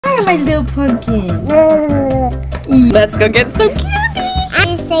Yeah, my little pumpkin. Let's go get some candy.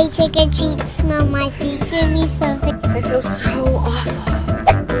 I say trick or treat, smell my feet, give me something. I feel so awful.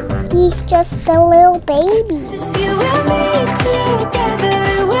 He's just a little baby. Just you and me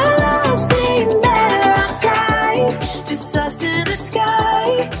together, we'll all sing better outside. Just us in the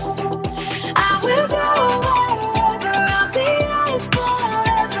sky. I will go wherever, I'll be yours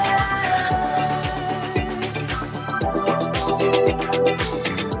forever.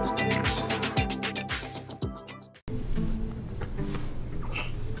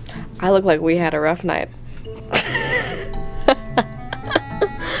 I look like we had a rough night.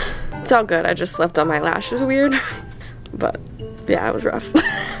 It's all good. I just slept on my lashes weird. But yeah, it was rough.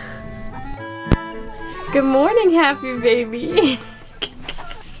 Good morning, happy baby.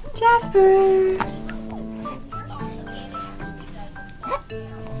 Jasper.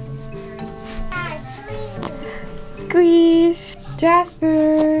 Squeeze.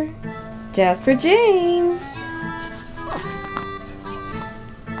 Jasper. Jasper James.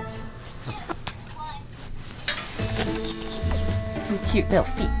 You cute little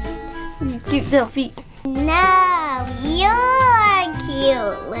feet. You cute little feet. No, your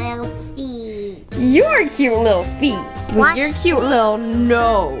cute little feet. Your cute little feet. With What? your cute little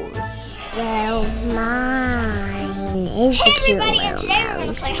nose. Well, mine is a cute little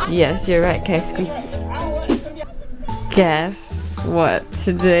nose. Yes, you're right. Can I squeeze? Guess what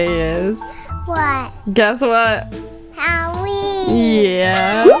today is? What? Guess what? Halloween.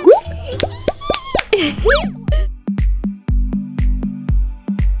 Yeah.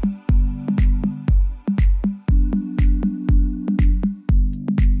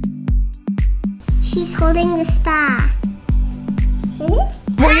 She's holding the star.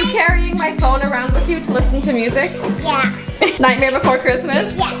 Were you carrying my phone around with you to listen to music? Yeah. Nightmare Before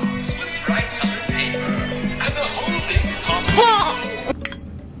Christmas? Yeah. Bright colored paper, and the whole thing's top.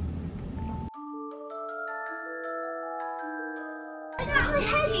 I got my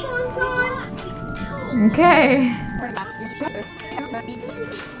headphones on. Okay.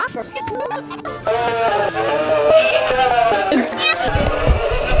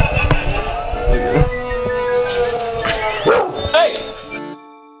 Hey!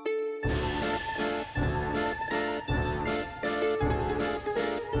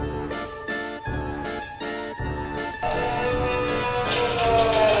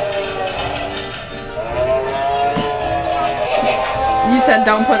 You said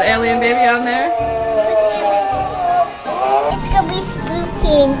don't put Alien Baby on there? It's gonna be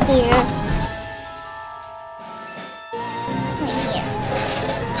spooky in here.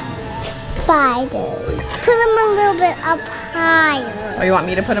 Spiders. Put them a little bit up higher. Oh, you want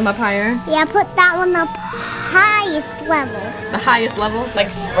me to put him up higher? Yeah, put that one up highest level. The highest level? Like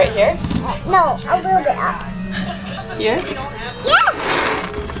right here? No, a little bit up. Here? Yes!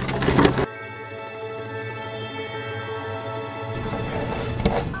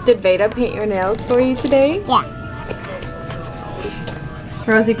 Did Veda paint your nails for you today? Yeah.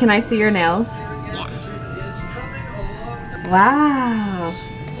 Rosie, can I see your nails? Yeah. Wow.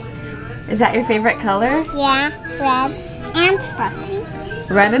 Is that your favorite color? Yeah, red and sparkly.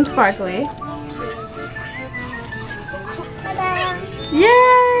 Red and sparkly. Ta-da!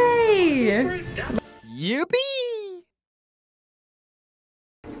 Yay! Yippee!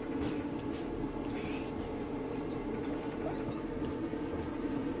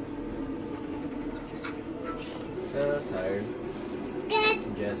 Tired, Good,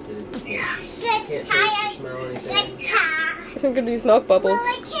 congested, good, can't taste or tired, smell anything. good, tired. Look at these milk bubbles. Well,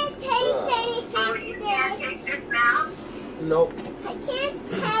 I can't taste anything still. Nope. I can't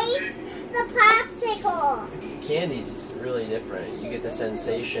taste the popsicle. Candy's really different. You get the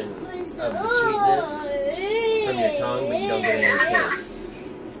sensation of the sweetness from your tongue, but you don't get any taste.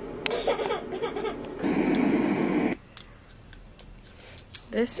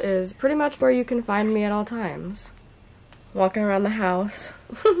 This is pretty much where you can find me at all times. Walking around the house,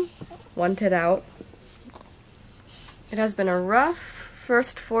 one tit out. It has been a rough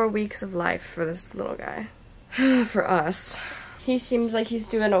first 4 weeks of life for this little guy. For us. He seems like he's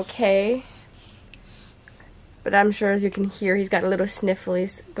doing okay. But I'm sure, as you can hear, he's got a little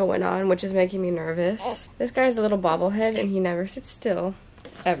snifflies going on, which is making me nervous. This guy's a little bobblehead, and he never sits still.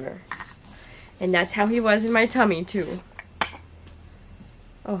 Ever. And that's how he was in my tummy, too.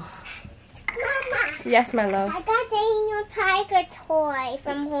 Oh. Mama, Yes, my love. I got Daniel Tiger toy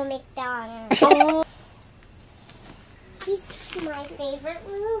from Home McDonald's. Oh. He's my favorite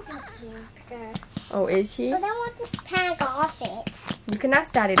movie character. Oh, is he? But I want this tag off it. You can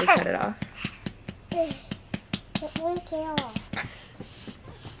ask Daddy to cut it off. It won't get off.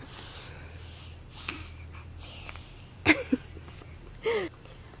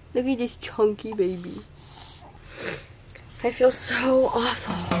 Look at this chunky baby. I feel so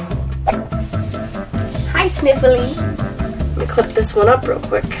awful. Hi, Sniffly. Let me clip this one up real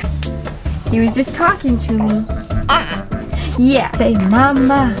quick. He was just talking to me. Yeah, say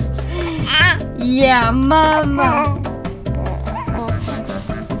mama. Yeah, mama.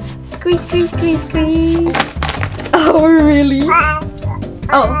 Squeeze, squeeze, squeeze, squeeze. Oh, really?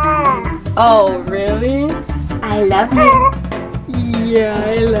 Oh, really? I love you. Yeah,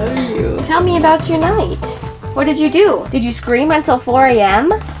 I love you. Tell me about your night. What did you do? Did you scream until 4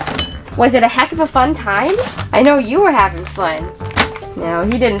 a.m.? Was it a heck of a fun time? I know you were having fun. No,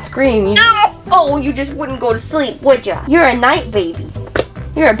 he didn't scream. Oh, you just wouldn't go to sleep, would ya? You're a night baby.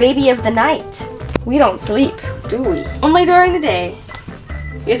 You're a baby of the night. We don't sleep, do we? Only during the day.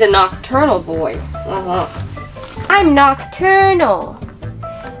 He's a nocturnal boy. I'm nocturnal.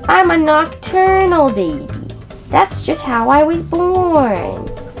 I'm a nocturnal baby. That's just how I was born.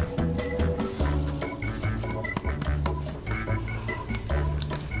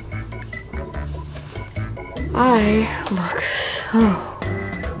 I look so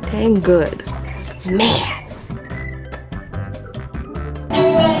dang good. Man.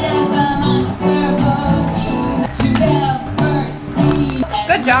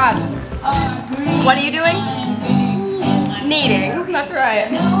 Good job. What are you doing? Kneading. That's right.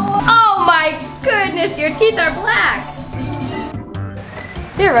 Oh my goodness, your teeth are black.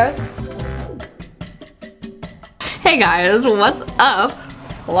 Here, Rose. Hey guys, what's up?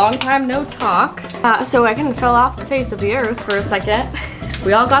 Long time no talk. So I kind of fell off the face of the earth for a second.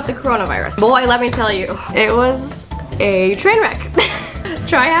 We all got the coronavirus. Boy, let me tell you, it was a train wreck.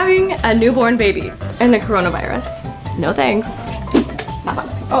 Try having a newborn baby and the coronavirus. No thanks.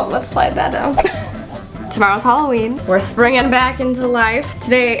 Oh, let's slide that down. Tomorrow's Halloween. We're springing back into life.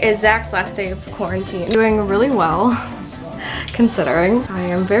 Today is Zach's last day of quarantine. Doing really well, considering. I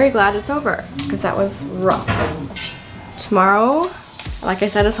am very glad it's over, because that was rough. Tomorrow, like I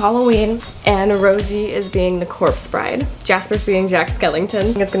said, is Halloween, and Rosie is being the corpse bride. Jasper's being Jack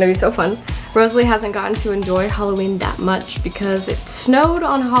Skellington. It's gonna be so fun. Rosalie hasn't gotten to enjoy Halloween that much because it snowed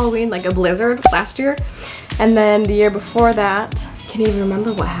on Halloween like a blizzard last year. And then the year before that, I can't even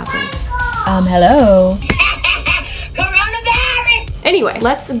remember what happened. Hello. Coronavirus! Anyway,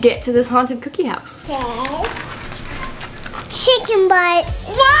 let's get to this haunted cookie house. Yes. Chicken butt.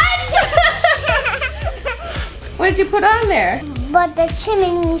 What? What did you put on there? But the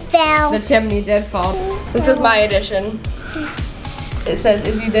chimney fell. The chimney did fall. This is my edition. It says,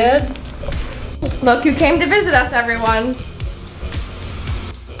 "Is he dead?" Look who came to visit us, everyone.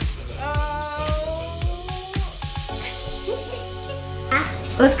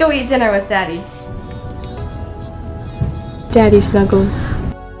 Let's go eat dinner with Daddy. Daddy snuggles.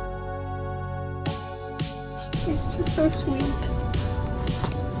 He's just so sweet.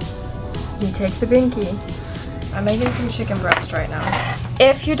 You take the binky. I'm making some chicken breast right now.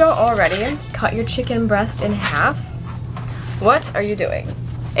 If you don't already, cut your chicken breast in half. What are you doing?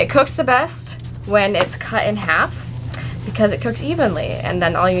 It cooks the best when it's cut in half because it cooks evenly, and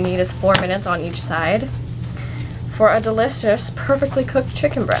then all you need is 4 minutes on each side for a delicious, perfectly cooked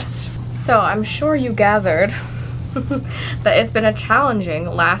chicken breast. So I'm sure you gathered that it's been a challenging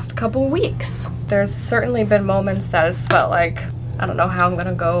last couple weeks. There's certainly been moments that it's felt like I don't know how I'm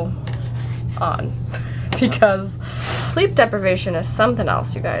gonna go on because sleep deprivation is something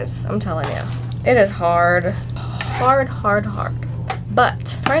else, you guys. I'm telling you. It is hard. Hard, hard, hard.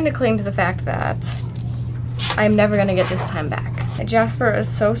 But trying to cling to the fact that I'm never gonna get this time back. Jasper is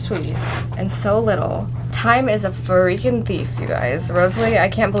so sweet and so little. Time is a freaking thief, you guys. Rosalie, I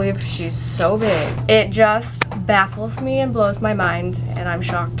can't believe she's so big. It just baffles me and blows my mind, and I'm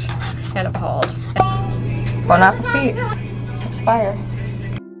shocked and appalled. Bon appetit. It's fire.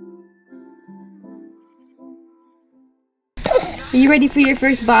 Are you ready for your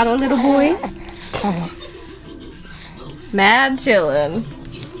first bottle, little boy? Mad chillin'.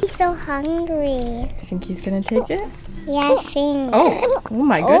 He's so hungry. Think he's gonna take it? Yeah, I think. Oh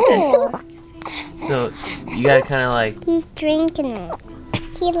my goodness. So you gotta kind of like. He's drinking it.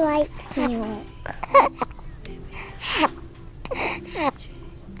 He likes milk.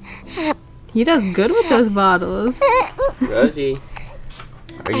 He does good with those bottles. Rosie,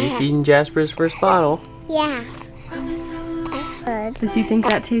 are you feeding Jasper's first bottle? Yeah. Does he think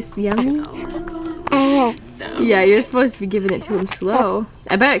that tastes yummy? Yeah, you're supposed to be giving it to him slow.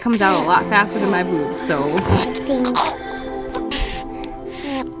 I bet it comes out a lot faster than my boobs, so.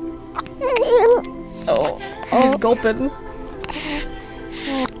 Oh, he's gulping.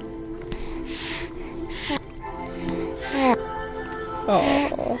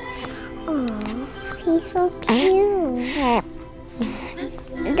 Oh. He's so cute.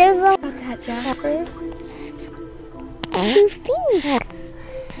 They're that, Jasper? You think?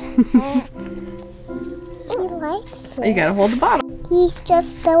 He likes it. You gotta hold the bottle. He's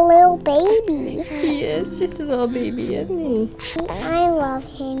just a little baby. He is just a little baby, isn't he? I love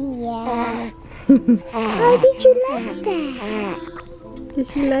him, yeah. How did you like that? Does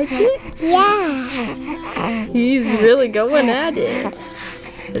he like it? Yeah. He's really going at it.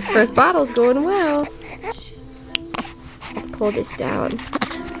 This first bottle's going well. Pull this down.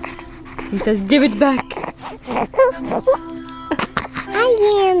 He says, give it back. I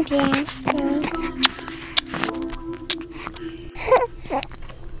am Jasper.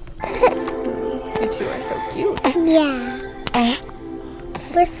 You two are so cute. Yeah.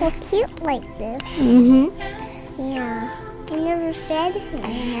 We're so cute like this. Mm-hmm. Yeah. I never fed him.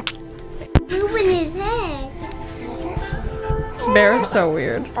 Moving his head. Bear is so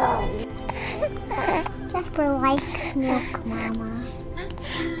weird. Jasper likes milk, Mama.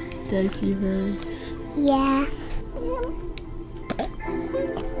 Does he, Rose? Yeah.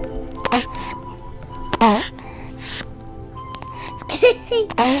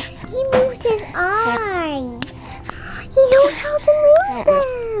 He moved his eyes. He knows how to move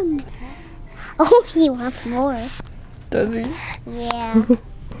them. Oh, he wants more. Does he? Yeah.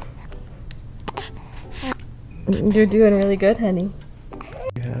 You're doing really good, honey.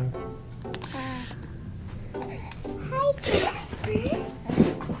 Hi, Jasper.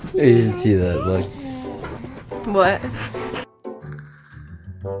 You didn't see that, look. What?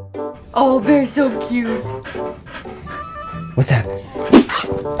 Oh, Bear's so cute. What's that?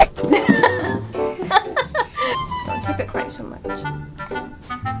 Don't tip it quite so much.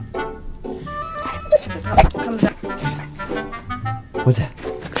 Comes out. What's that?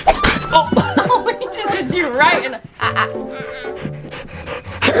 Oh, he just hit you right in the...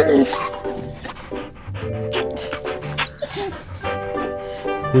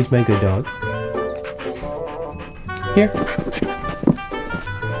 Who's my good dog? Here.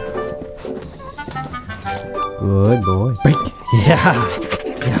 Good boy. Break. Yeah.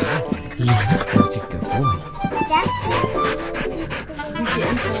 Yeah. That's a good boy. Jasper. You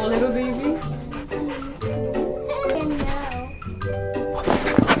getting full, little baby?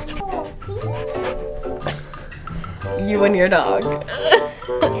 You and your dog. Look,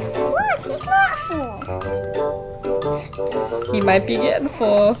 he's not full. He might be getting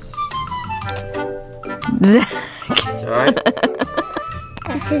full. Sorry.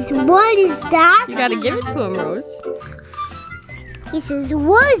 He says, what is that? You gotta give it to him, Rose. He says,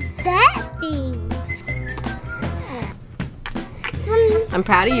 what's that thing? I'm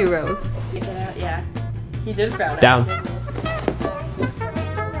proud of you, Rose. Yeah. He did frown at Down.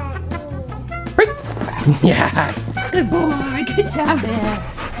 Break. Yeah. Good boy. Good job there.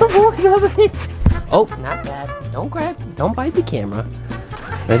 Good boy, Bubba's. Oh, not bad. Don't grab. Don't bite the camera.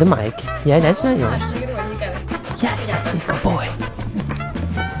 Or the mic. Yeah, that's not yours. Yeah, good boy.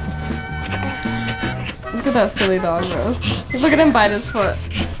 Look at that silly dog, Rose. Look at him bite his foot.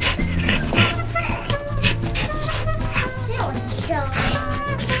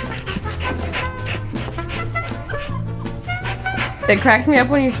 It cracks me up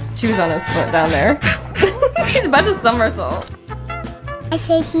when he chews on his foot down there. He's about to somersault. I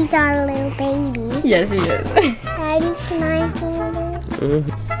said he's our little baby. Yes, he is. Daddy, can I hold it?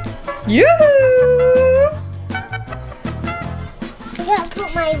 Yoo-hoo! I gotta put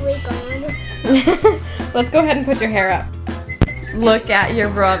my wig on. Let's go ahead and put your hair up. Look at your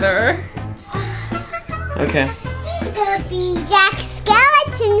brother. Okay. He's gonna be Jack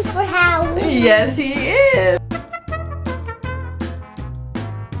Skeleton for Halloween. Yes, he is.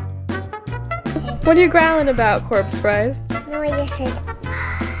 What are you growling about, Corpse Bride? No, I just said,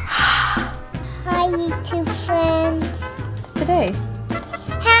 hi, YouTube friends. It's today.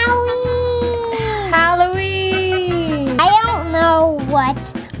 Halloween! Halloween! I don't know what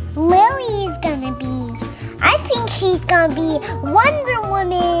Lily is gonna be. I think she's gonna be Wonder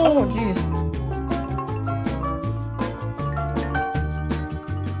Woman. Oh, jeez.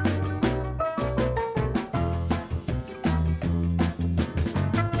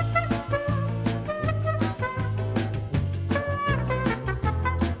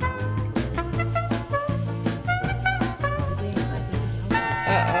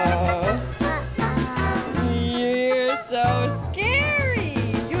 You're so scary.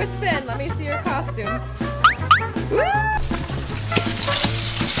 Do a spin. Let me see your costume. Woo!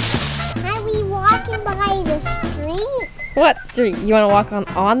 Are we walking by the street? What street? You want to walk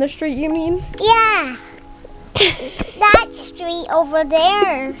on the street, you mean? Yeah. That street over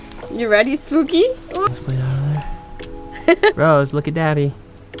there. You ready, Spooky? Let's wait out of there. Rose, look at Daddy.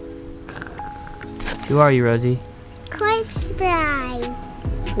 Who are you, Rosie? Corpse Bride.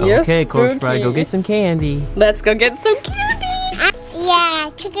 Yes, Okay, Coach Bride, go Spooky. get some candy. Let's go get some candy. Yeah,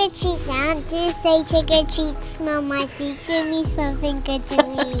 trick or treat. I want to say trick or treat. Smell my feet. Give me something good to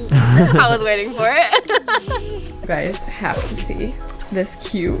eat. I was waiting for it. You guys have to see this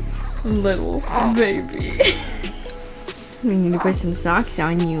cute little baby. We need to put some socks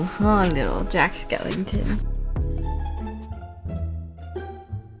on you, huh, little Jack Skellington?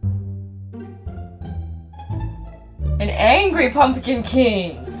 An angry Pumpkin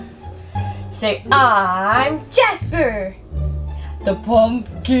King. Say, I'm Jasper, the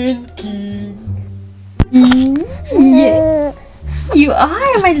Pumpkin King. Yeah, you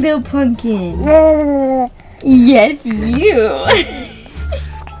are my little pumpkin. Yes, you.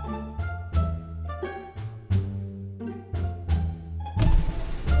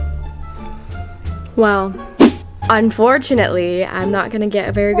 Well, unfortunately, I'm not gonna get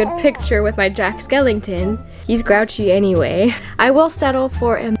a very good picture with my Jack Skellington. He's grouchy anyway. I will settle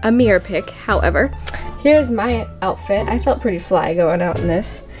for a mirror pic, however. Here's my outfit. I felt pretty fly going out in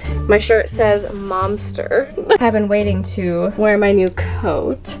this. My shirt says Momster. I've been waiting to wear my new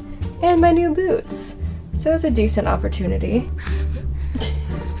coat and my new boots. So it's a decent opportunity.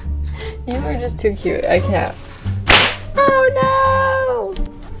 You are just too cute. I can't. Oh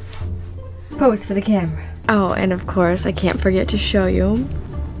no! Pose for the camera. Oh, and of course, I can't forget to show you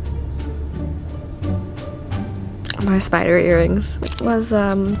my spider earrings. It was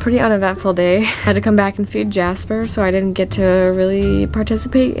a pretty uneventful day. I had to come back and feed Jasper, so I didn't get to really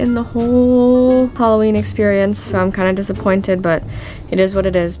participate in the whole Halloween experience, so I'm kind of disappointed, but it is what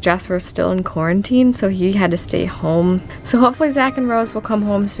it is. Jasper's still in quarantine, so he had to stay home. So hopefully Zach and Rose will come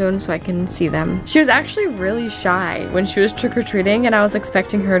home soon so I can see them. She was actually really shy when she was trick-or-treating, and I was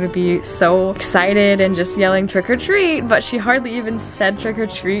expecting her to be so excited and just yelling trick-or-treat, but she hardly even said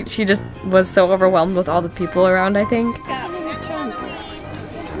trick-or-treat. She just was so overwhelmed with all the people around, I think. Rose,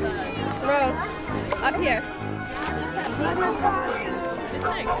 up here.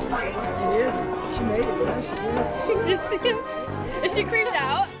 She made it, didn't she? Did you see him? Is she creeped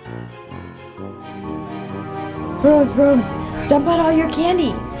out? Rose, dump out all your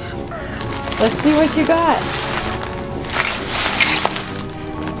candy. Let's see what you got.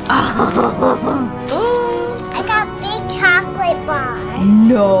 I got big chocolate bar.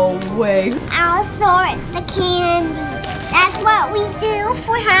 No way. I'll sort the candy. That's what we do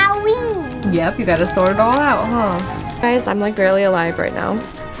for Halloween. Yep, you gotta sort it all out, huh? Guys, I'm like barely alive right now.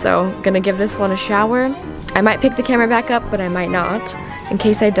 So, gonna give this one a shower. I might pick the camera back up, but I might not. In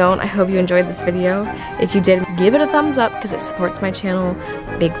case I don't, I hope you enjoyed this video. If you did, give it a thumbs up because it supports my channel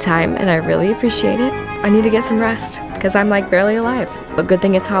big time and I really appreciate it. I need to get some rest because I'm like barely alive. But good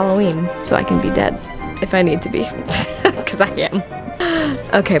thing it's Halloween, so I can be dead if I need to be, because I am.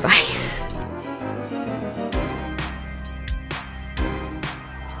 Okay, bye.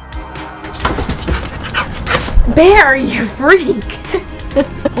 Bear, you freak!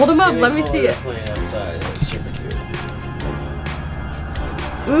 Hold him up, let me see it. Playing outside. It was super cute.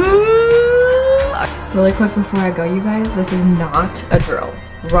 Really quick before I go, you guys, this is not a drill.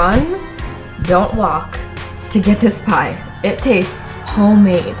 Run, don't walk to get this pie. It tastes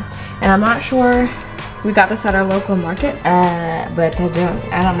homemade. And I'm not sure, we got this at our local market, but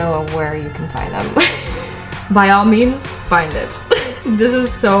I don't know where you can find them. By all means, find it. This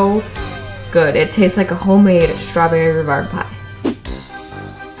is so good. It tastes like a homemade strawberry rhubarb pie.